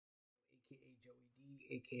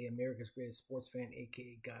aka America's Greatest Sports Fan,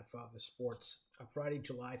 aka Godfather Sports. On Friday,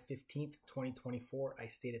 July 15th, 2024, I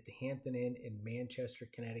stayed at the Hampton Inn in Manchester,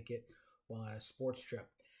 Connecticut while on a sports trip.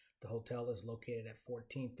 The hotel is located at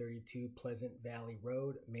 1432 Pleasant Valley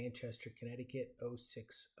Road, Manchester, Connecticut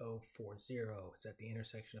 06040. It's at the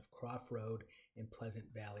intersection of Croft Road and Pleasant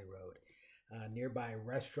Valley Road. Nearby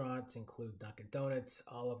restaurants include Dunkin' Donuts,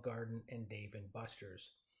 Olive Garden, and Dave &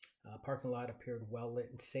 Buster's. Parking lot appeared well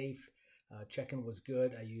lit and safe. Check-in was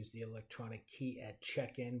good. I used the electronic key at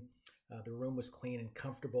check-in. The room was clean and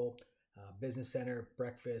comfortable. Business center,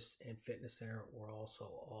 breakfast, and fitness center were also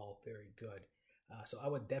all very good. So I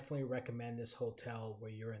would definitely recommend this hotel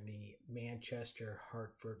where you're in the Manchester,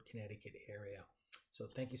 Hartford, Connecticut area. So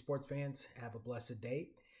thank you, sports fans. Have a blessed day.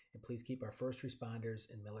 And please keep our first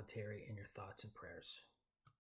responders and military in your thoughts and prayers.